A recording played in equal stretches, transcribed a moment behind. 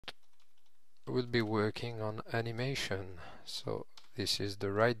will be working on animation. So this is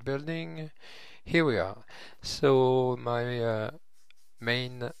the right building. Here we are. So my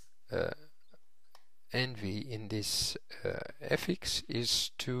main envy in this FX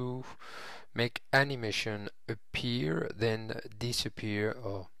is to make animation appear then disappear,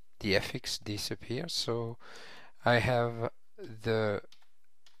 or the FX disappear. So I have the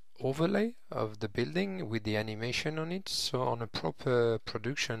overlay of the building with the animation on it. So on a proper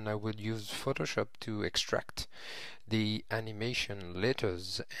production I will use Photoshop to extract the animation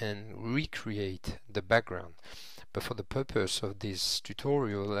letters and recreate the background. But for the purpose of this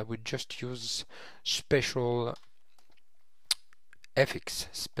tutorial I would just use special FX,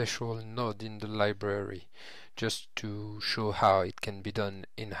 special node in the library, just to show how it can be done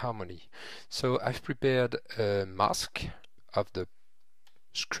in Harmony. So I've prepared a mask of the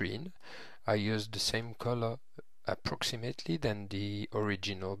screen. I used the same color approximately than the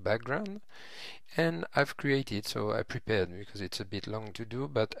original background, and I've created, so I prepared because it's a bit long to do,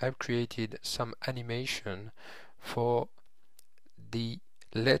 but I've created some animation for the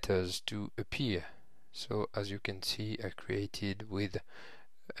letters to appear. So as you can see, I created with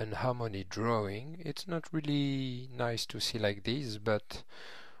an Harmony drawing. It's not really nice to see like this, but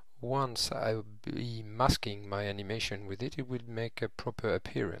once I'll be masking my animation with it, it will make a proper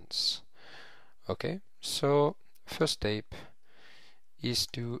appearance. Okay, so first step is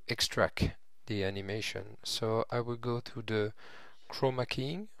to extract the animation. So I will go to the chroma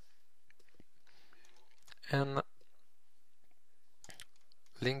keying and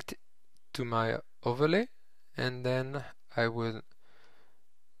linked to my overlay, and then I will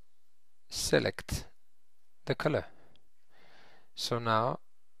select the color. So now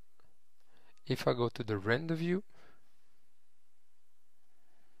if I go to the render view,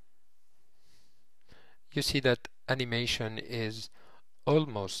 you see that animation is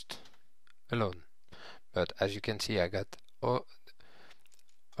almost alone, but as you can see I got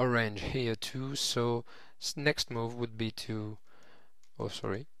orange here too. So next move would be to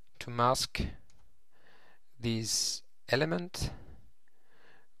mask this element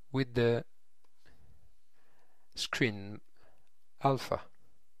with the screen alpha.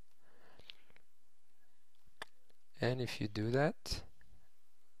 And if you do that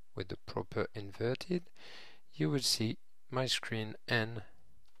with the proper inverted, you will see my screen and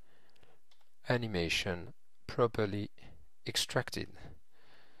animation properly extracted.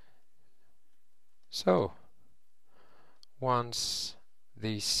 So once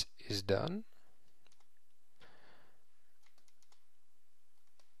this is done,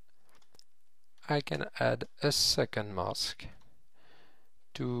 I can add a second mask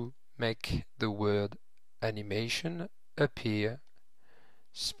to make the word animation appear,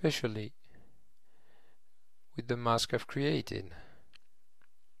 especially with the mask I've created.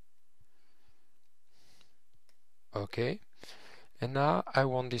 Okay, and now I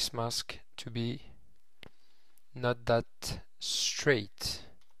want this mask to be not that straight.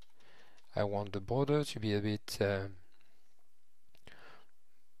 I want the border to be a bit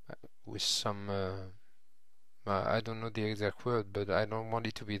with some I don't know the exact word, but I don't want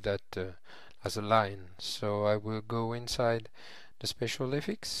it to be that as a line. So I will go inside the special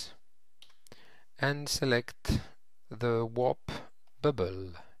effects and select the warp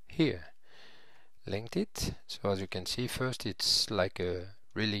bubble here, linked it. So as you can see, first it's like a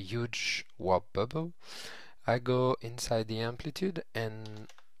really huge warp bubble. I go inside the amplitude and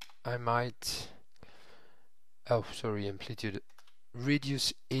I might amplitude,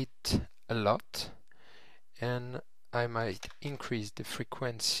 reduce it a lot, and I might increase the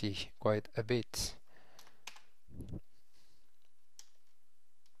frequency quite a bit.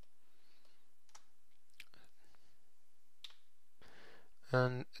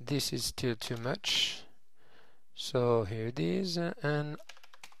 And this is still too much, so here it is, and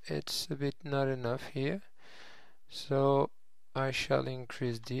it's a bit not enough here, so I shall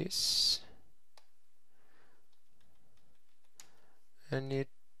increase this, and it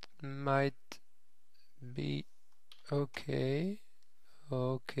might be okay,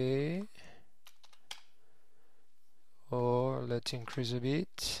 or let's increase a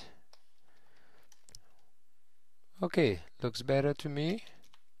bit. Okay, looks better to me.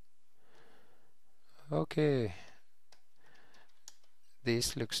 Okay,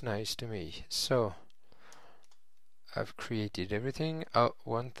 this looks nice to me. So I've created everything.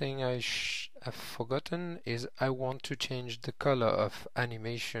 One thing I've forgotten is I want to change the color of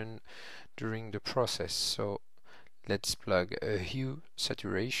animation during the process. So let's plug a hue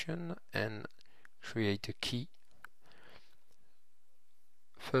saturation and create a key.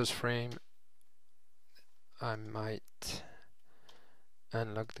 First frame, I might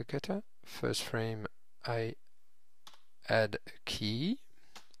unlock the cutter first frame I add a key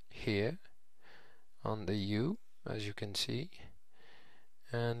here on the U, as you can see,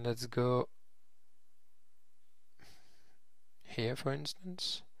 and let's go here for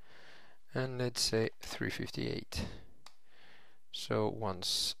instance, and let's say 358. So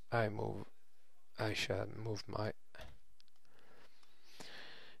once I move, I shall move my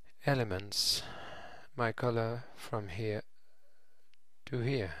elements, my color from here to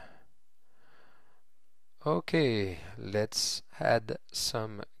here. Okay, let's add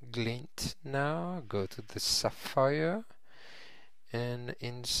some glint now. Go to the sapphire, and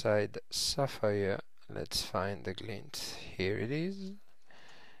inside sapphire let's find the glint. Here it is,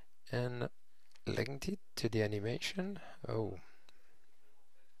 and link it to the animation. Oh,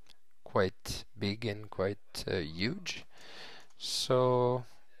 quite big and quite huge. So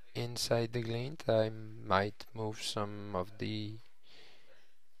inside the glint I might move some of the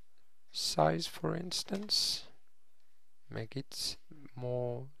size, for instance, make it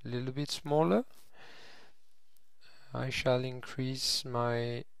more, little bit smaller. I shall increase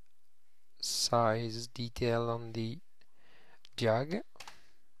my size detail on the jag.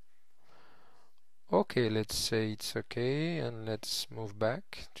 Okay, let's say it's okay, and let's move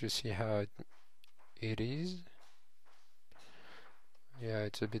back to see how it is. Yeah,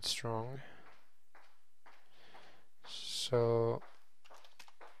 it's a bit strong. So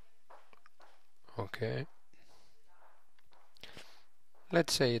okay,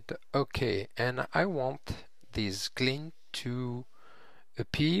 let's say it okay, and I want this glint to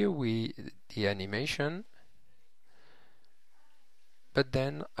appear with the animation, but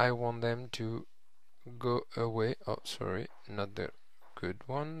then I want them to go away. Oh, sorry, not the good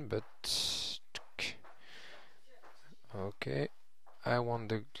one, but okay, I want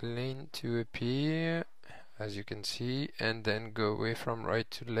the glint to appear, as you can see, and then go away from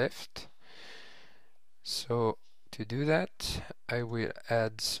right to left. So to do that, I will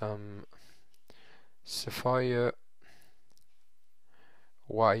add some sapphire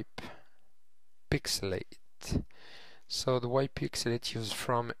wipe pixelate. So the wipe pixelate use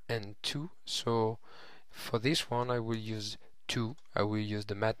from and to. So for this one I will use 2. I will use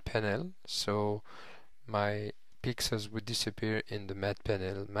the matte panel, so my pixels will disappear in the matte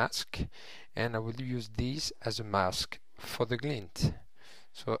panel mask, and I will use these as a mask for the glint.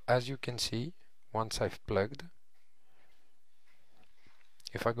 So as you can see, once I've plugged,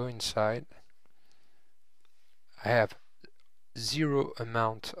 if I go inside, I have 0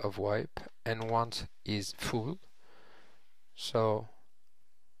 amount of wipe, and once is full. So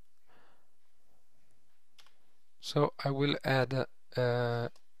I will add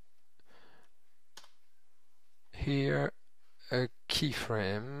here a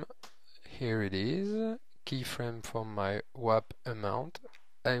keyframe. Here it is, keyframe for my wipe amount.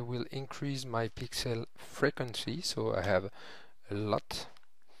 I will increase my pixel frequency, so I have a lot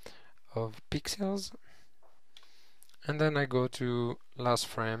of pixels, and then I go to last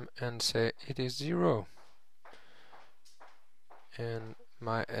frame and say it is 0, and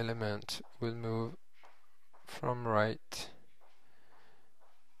my element will move from right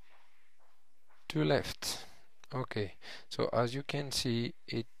to left. Okay, so as you can see,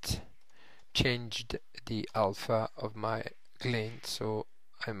 it changed the alpha of my glint, so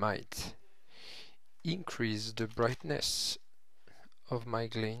I might increase the brightness of my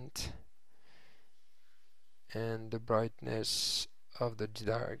glint and the brightness of the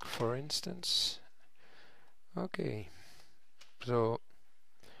dark, for instance. Okay, so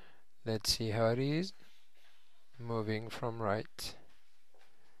let's see how it is, moving from right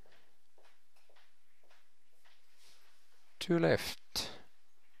to left.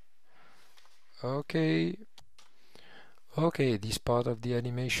 Okay, this part of the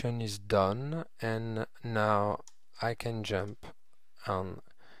animation is done, and now I can jump on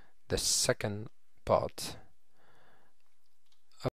the second part.